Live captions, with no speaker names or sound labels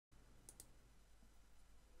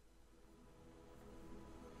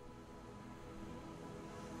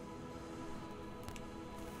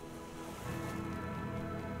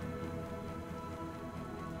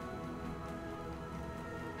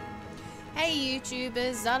Hey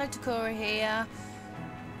YouTubers, Xyla Takura here.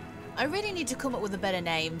 I really need to come up with a better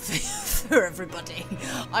name for everybody.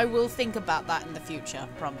 I will think about that in the future,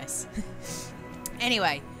 promise.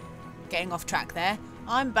 Anyway, getting off track there.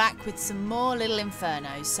 I'm back with some more little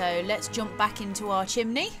Inferno, so let's jump back into our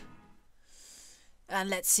chimney. And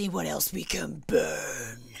let's see what else we can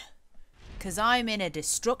burn. Because I'm in a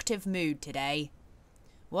destructive mood today.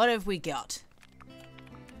 What have we got?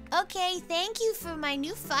 Okay, thank you for my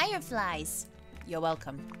new fireflies. You're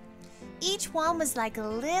welcome. Each one was like a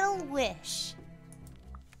little wish.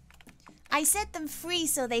 I set them free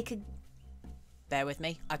so they could... Bear with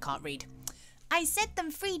me, I can't read. I set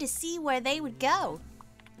them free to see where they would go.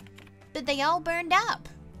 But they all burned up.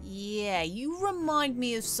 Yeah, you remind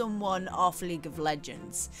me of someone off League of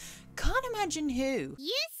Legends. Can't imagine who.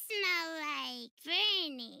 You smell like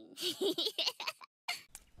burning.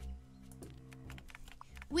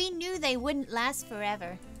 We knew they wouldn't last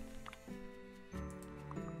forever.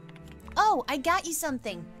 Oh, I got you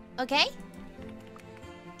something, okay?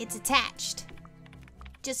 It's attached.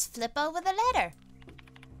 Just flip over the letter.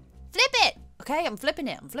 Flip it! Okay, I'm flipping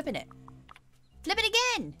it, Flip it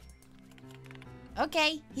again.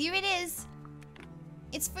 Okay, here it is.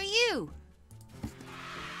 It's for you.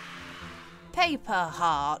 Paper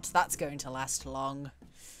heart, that's going to last long.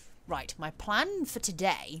 Right, my plan for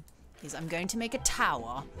today is I'm going to make a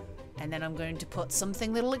tower and then I'm going to put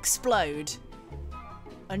something that'll explode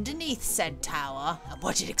underneath said tower and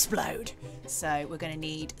watch it explode. So we're going to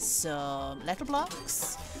need some letter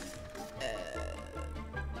blocks.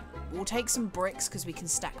 We'll take some bricks because we can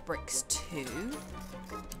stack bricks too.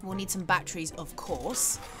 We'll need some batteries, of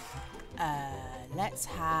course. Let's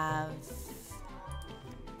have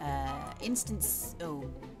instance. Oh,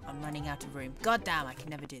 I'm running out of room. God damn, I can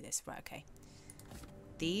never do this. Right, okay.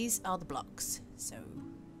 These are the blocks, so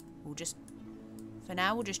we'll just, for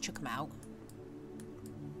now, we'll just chuck them out.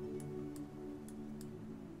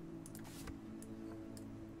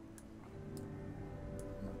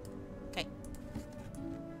 Okay.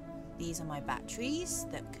 These are my batteries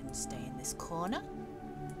that can stay in this corner.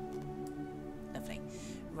 Lovely.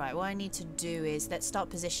 Right, what I need to do is, let's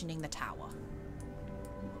start positioning the tower.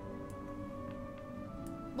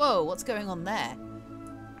 Whoa, what's going on there?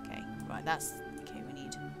 Okay, right, that's... Okay, we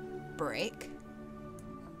need brick.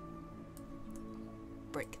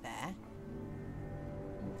 Brick there.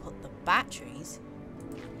 Put the batteries...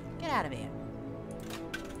 Get out of here.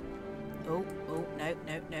 Oh,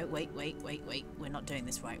 no, wait. We're not doing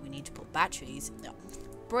this right. We need to put batteries... No.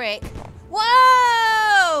 Brick.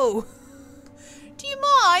 Whoa! Do you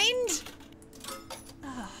mind?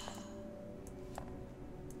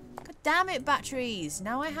 God damn it, batteries.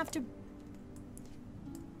 Now I have to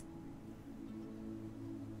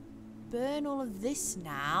burn all of this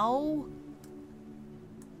now.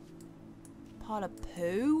 Pile of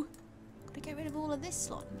poo. Gotta get rid of all of this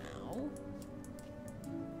slot now.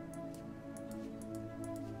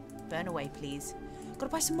 Burn away, please.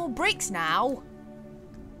 Gotta buy some more bricks now.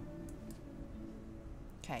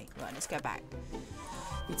 Okay, right, let's go back.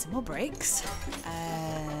 Need some more bricks.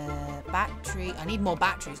 Battery. I need more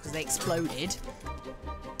batteries because they exploded.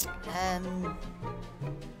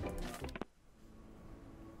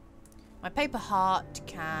 My paper heart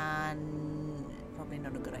can... Probably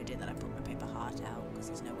not a good idea that I put my paper heart out because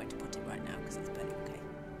there's nowhere to put it right now because it's burning. Okay,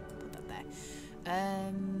 put that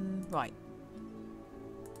there. Right.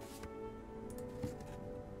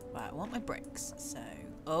 Right, I want my bricks. So,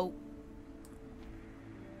 oh.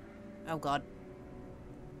 Oh God.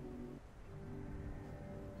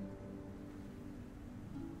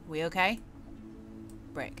 We okay?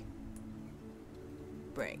 Brick.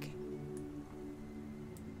 Brick.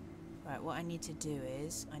 Right, what I need to do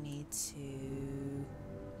is, I need to...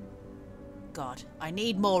 God, I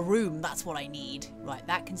need more room, that's what I need. Right,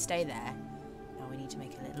 that can stay there. Now we need to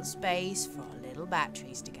make a little space for our little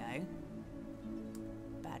batteries to go.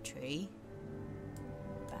 Battery.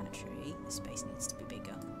 Battery. The space needs to be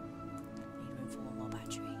bigger. Need room for one more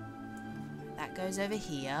battery. That goes over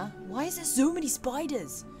here. Why is there so many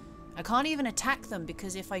spiders? I can't even attack them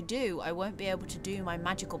because if I do, I won't be able to do my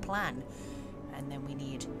magical plan. And then we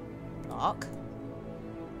need block.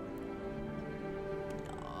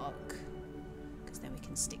 Block. Because then we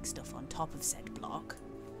can stick stuff on top of said block.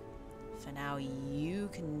 For now, you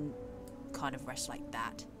can kind of rest like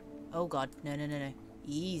that. Oh God, no.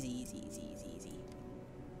 Easy.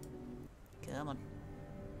 Come on.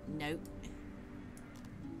 Nope.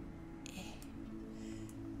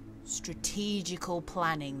 Strategical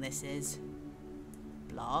planning this is.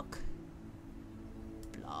 Block.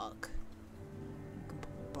 Block. We can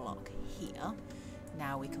put block here.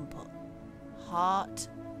 Now we can put heart,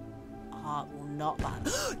 heart will not burn.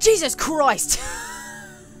 Jesus Christ!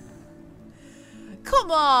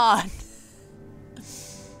 Come on!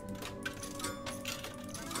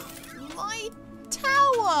 My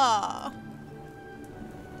tower!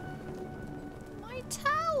 My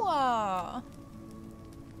tower!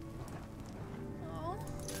 Oh.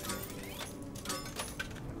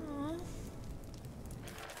 Oh.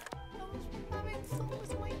 I was having fun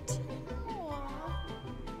with my tower.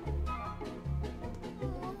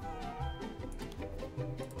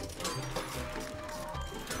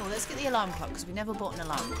 Oh, let's get the alarm clock because we never bought an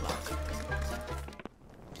alarm clock.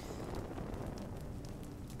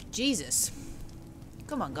 Jesus.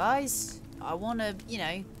 Come on, guys. I want to, you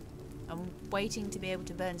know, I'm waiting to be able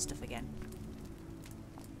to burn stuff again.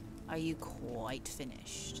 Are you quite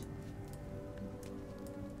finished?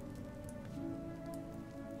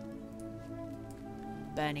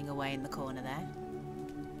 Burning away in the corner there.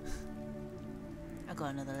 I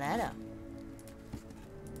got another letter.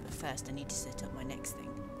 But first I need to set up my next thing.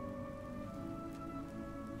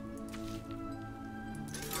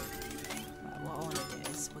 Right, what I want to do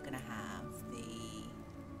is we're going to have the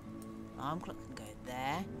alarm clock can go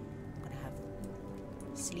there. I'm going to have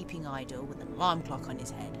sleeping idol with an alarm clock on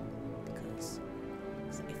his head. Because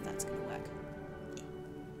if that's going to work.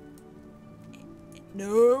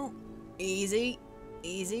 No! Easy.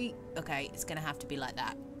 Easy. Okay, it's going to have to be like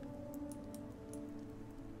that.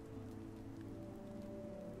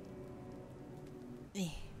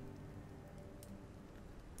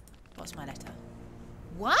 What's my letter?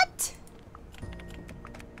 What?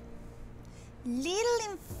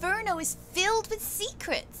 Little Inferno is filled with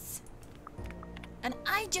secrets. And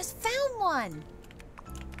I just found one.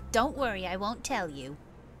 Don't worry, I won't tell you.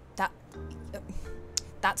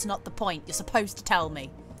 That's not the point. You're supposed to tell me.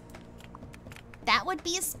 That would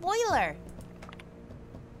be a spoiler.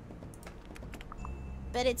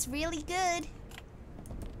 But it's really good.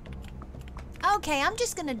 Okay, I'm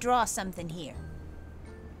just gonna draw something here.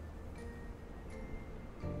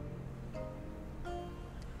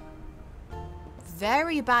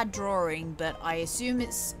 Very bad drawing, but I assume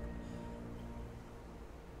it's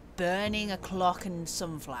burning a clock and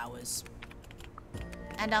sunflowers.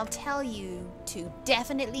 And I'll tell you to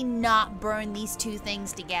definitely not burn these two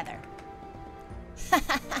things together.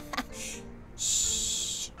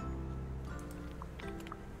 Shh.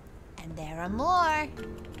 And there are more.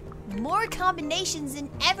 More combinations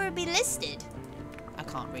than ever be listed. I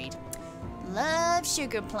can't read. Love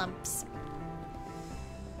sugar plumps.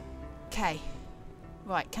 Okay.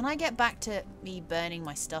 Right, can I get back to me burning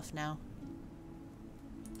my stuff now?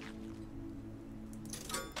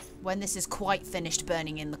 When this is quite finished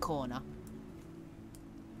burning in the corner.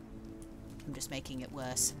 I'm just making it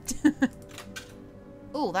worse.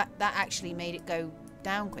 Oh, that actually made it go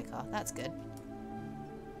down quicker. That's good.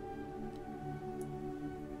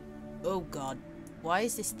 Oh god. Why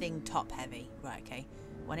is this thing top heavy? Right, okay.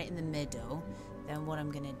 Want it in the middle. Then what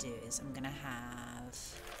I'm going to do is I'm going to have...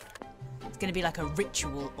 It's going to be like a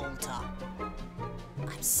ritual altar.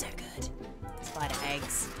 I'm so good. Spider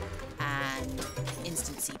eggs and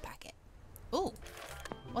instant seed packet. Oh,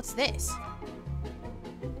 what's this?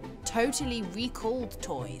 Totally recalled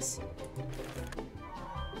toys.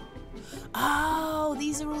 Oh,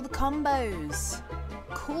 these are all the combos.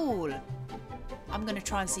 Cool. I'm going to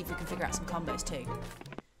try and see if we can figure out some combos too.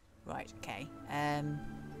 Right, okay.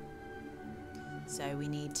 So we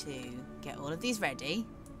need to get all of these ready.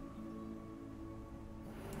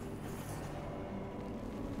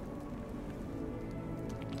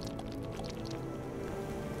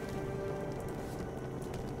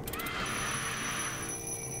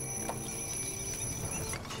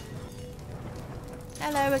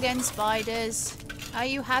 Hello again, spiders. Are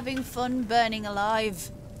you having fun burning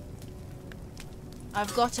alive?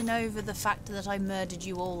 I've gotten over the fact that I murdered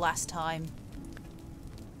you all last time.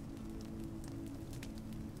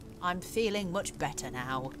 I'm feeling much better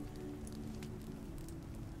now.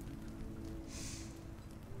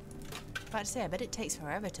 About to say, I bet it takes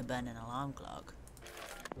forever to burn an alarm clock.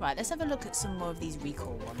 Right, let's have a look at some more of these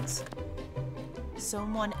recall ones.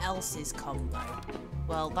 Someone else's combo.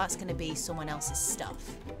 Well, that's going to be someone else's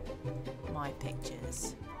stuff. My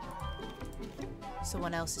pictures.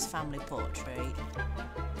 Someone else's family portrait.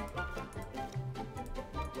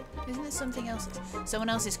 Isn't there something else? Someone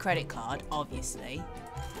else's credit card, obviously.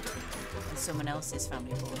 And someone else's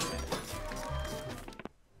family portrait.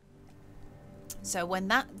 So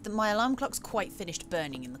when my alarm clock's quite finished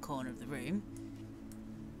burning in the corner of the room.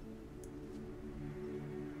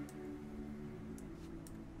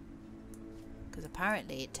 Because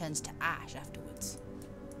apparently it turns to ash afterwards.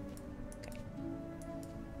 Okay.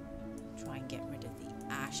 Try and get rid of the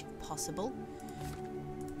ash if possible.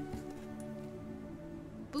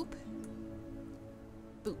 Boop.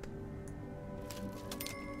 Boop.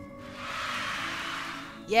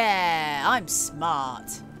 Yeah, I'm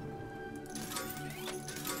smart.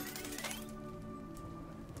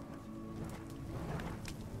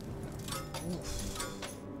 Oof.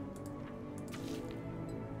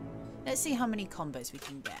 Let's see how many combos we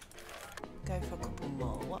can get. Go for a couple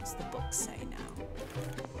more. What's the book say now?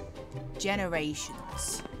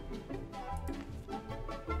 Generations.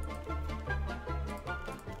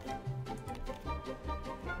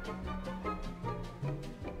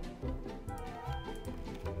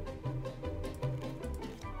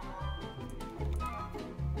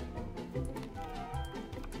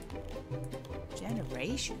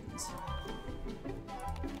 Generations?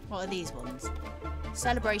 What are these ones?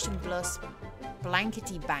 Celebration Plus,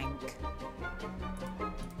 Blankety Bank,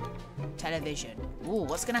 Television. Ooh,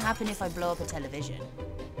 what's going to happen if I blow up a television?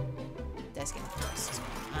 Let's get the first.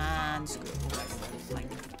 And screw it, we'll go for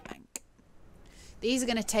Blankety Bank. These are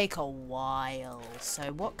going to take a while.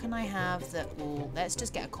 So what can I have that will... Let's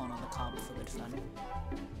just get a corn on the cob for good fun.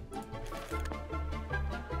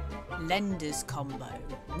 Lenders combo.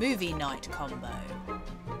 Movie night combo.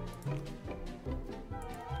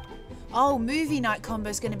 Oh, movie night combo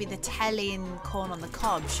is going to be the telly and corn on the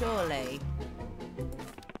cob, surely.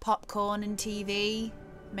 Popcorn and TV.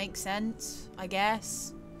 Makes sense, I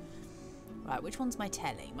guess. Right, which one's my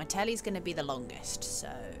telly? My telly's going to be the longest,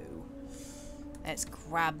 so... Let's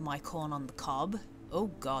grab my corn on the cob. Oh,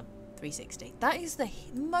 God. 360. That is the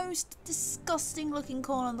most disgusting looking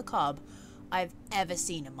corn on the cob I've ever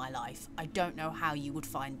seen in my life. I don't know how you would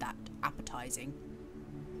find that appetizing.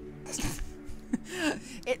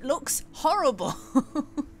 It looks horrible.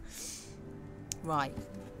 Right.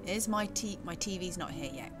 Here's my TV's not here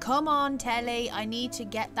yet. Come on, telly. I need to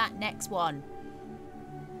get that next one.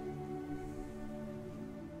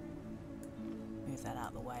 Move that out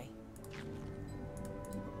of the way.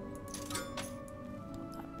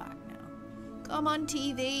 Put that back now. Come on,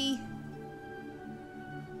 TV.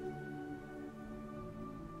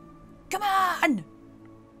 Come on!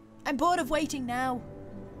 I'm bored of waiting now.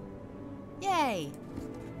 Yay.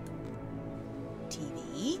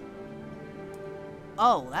 TV.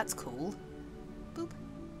 Oh, that's cool. Boop.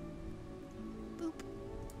 Boop.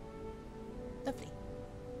 Lovely.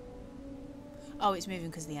 Oh, it's moving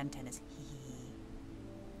because of the antennas.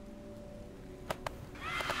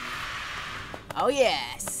 Oh,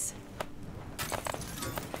 yes.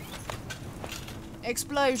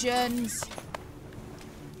 Explosions.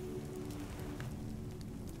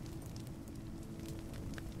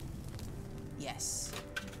 Yes.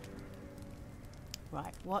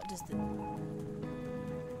 Right, what does the...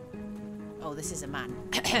 Oh, this is a man.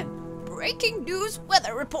 Breaking news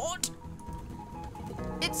weather report.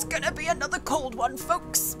 It's gonna be another cold one,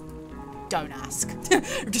 folks. Don't ask.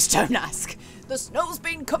 Just don't ask. The snow's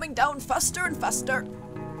been coming down faster and faster.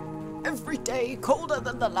 Every day colder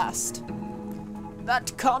than the last.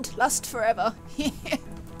 That can't last forever.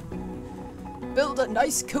 Build a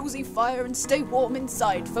nice cozy fire and stay warm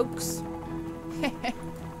inside, folks.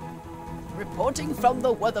 Reporting from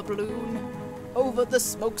the weather balloon. Over the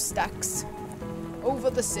smokestacks. Over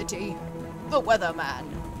the city. The weatherman.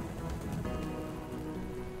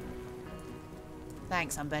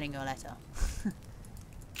 Thanks, I'm burning your letter.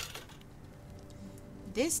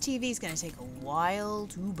 This TV is going to take a while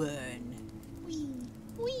to burn. Whee!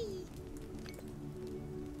 Whee!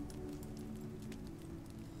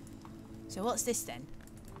 So what's this then?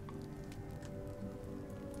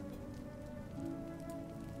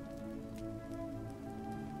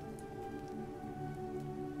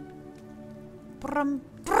 Brum,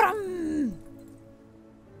 brum.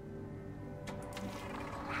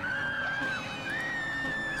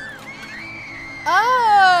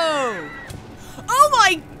 Oh! Oh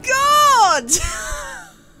my God!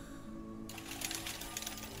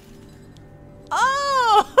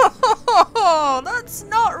 Oh! That's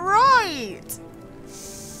not right!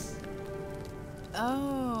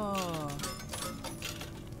 Oh.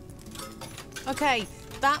 Okay,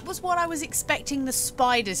 that was what I was expecting the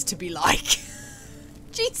spiders to be like.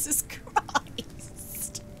 Jesus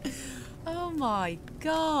Christ. Oh my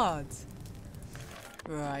God.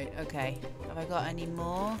 Right, okay. Have I got any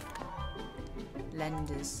more?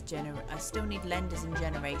 Lenders, I still need lenders and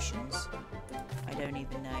generations. I don't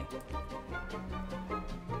even know.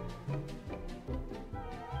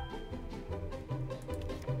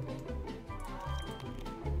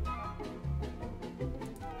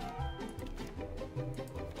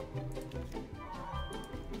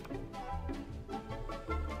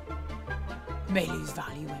 May lose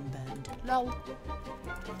value when burned. Lol.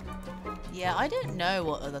 Yeah, I don't know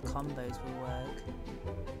what other combos will work.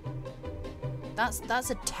 That's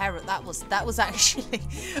a terror. That was actually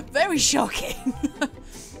very shocking.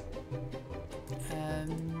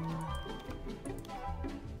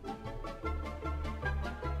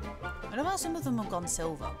 I know how some of them have gone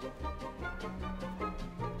silver.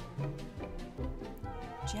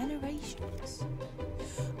 Generations.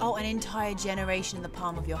 Oh, an entire generation in the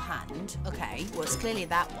palm of your hand. Okay, well it's clearly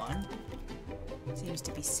that one. Seems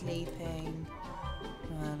to be sleeping.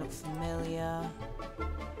 Look familiar.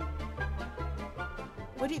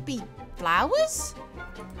 Would it be flowers?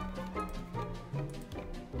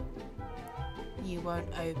 You won't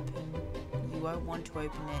want to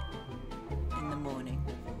open it in the morning.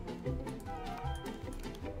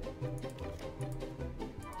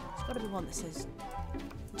 There's got to be one that says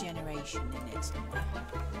generation in it somewhere.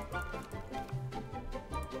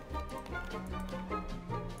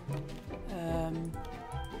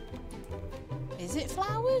 Is it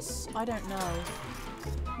flowers? I don't know.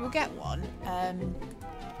 We'll get one.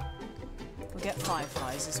 We'll get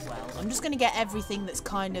fireflies as well. I'm just going to get everything that's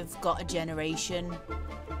kind of got a generation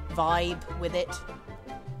vibe with it.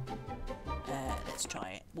 Let's try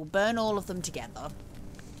it. We'll burn all of them together.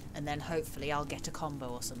 And then hopefully I'll get a combo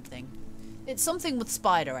or something. It's something with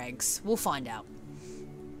spider eggs. We'll find out.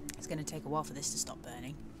 It's going to take a while for this to stop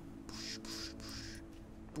burning. Boosh,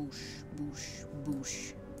 boosh, boosh,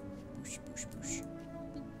 boosh. Boosh, boosh, boosh.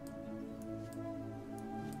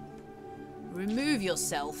 Remove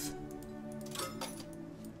yourself.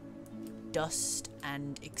 Dust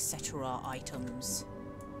and etc. items.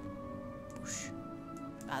 Boosh.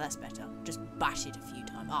 Ah, that's better. Just bash it a few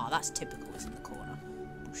times. Ah, that's typical. It's in the corner.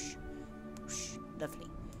 Boosh. Boosh. Lovely.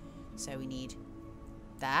 So we need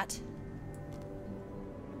that.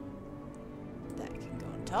 That can go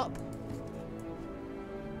on top.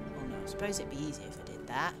 Oh no, I suppose it'd be easier if I did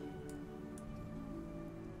that.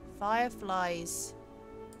 Fireflies.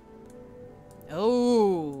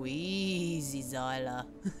 Oh, easy, Xyla.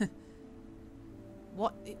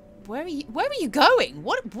 What? Where are you going?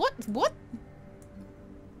 What?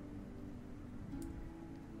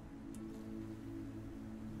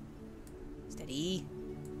 Steady.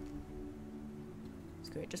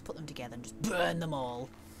 Screw it, just put them together and just burn them all.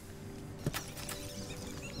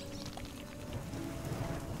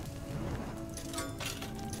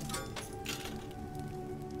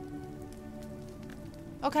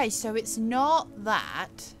 Okay, so it's not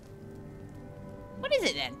that. What is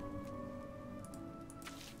it then?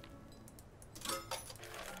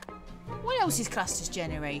 What else is classed as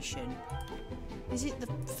generation? Is it the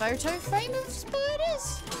photo frame of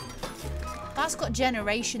spiders? That's got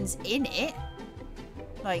generations in it.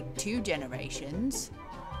 Like 2 generations.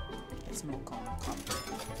 Get some more common.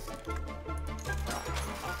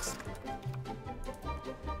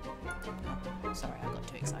 Oh, sorry, I got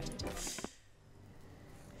too excited.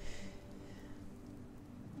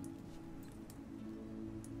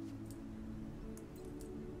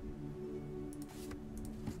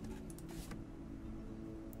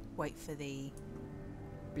 Wait for the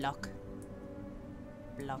block.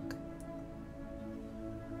 Block.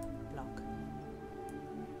 Block.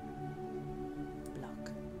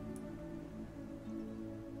 Block.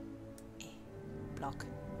 Block.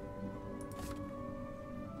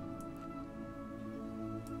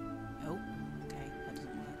 Oh, okay, that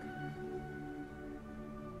doesn't work.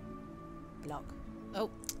 Block.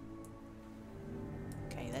 Oh.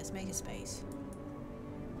 Okay, let's make a space.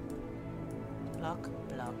 Block,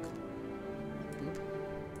 block. Boop.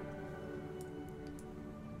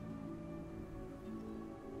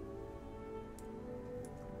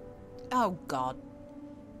 Oh god.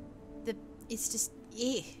 It's just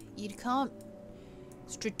you can't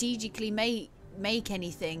strategically make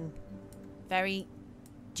anything very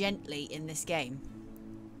gently in this game.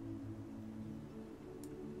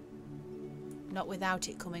 Not without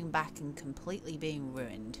it coming back and completely being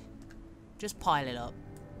ruined. Just pile it up.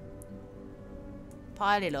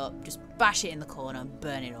 Pile it up, just bash it in the corner and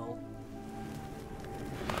burn it all.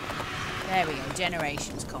 There we go,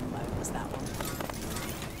 generations combo was that one.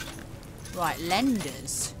 Right,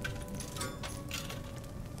 lenders.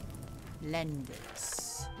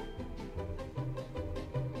 Lenders.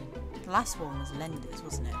 The last one was lenders,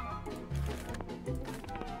 wasn't it?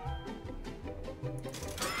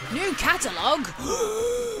 New catalogue!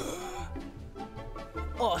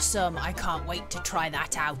 Awesome! I can't wait to try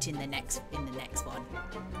that out in the next one.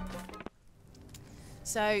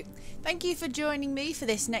 So, thank you for joining me for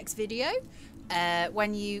this next video.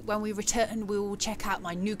 when we return, we will check out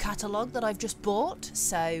my new catalogue that I've just bought.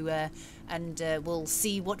 So, we'll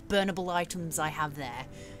see what burnable items I have there.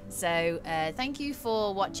 So, thank you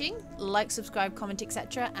for watching. Like, subscribe, comment,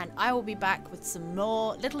 etc. And I will be back with some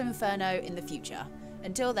more Little Inferno in the future.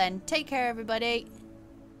 Until then, take care, everybody.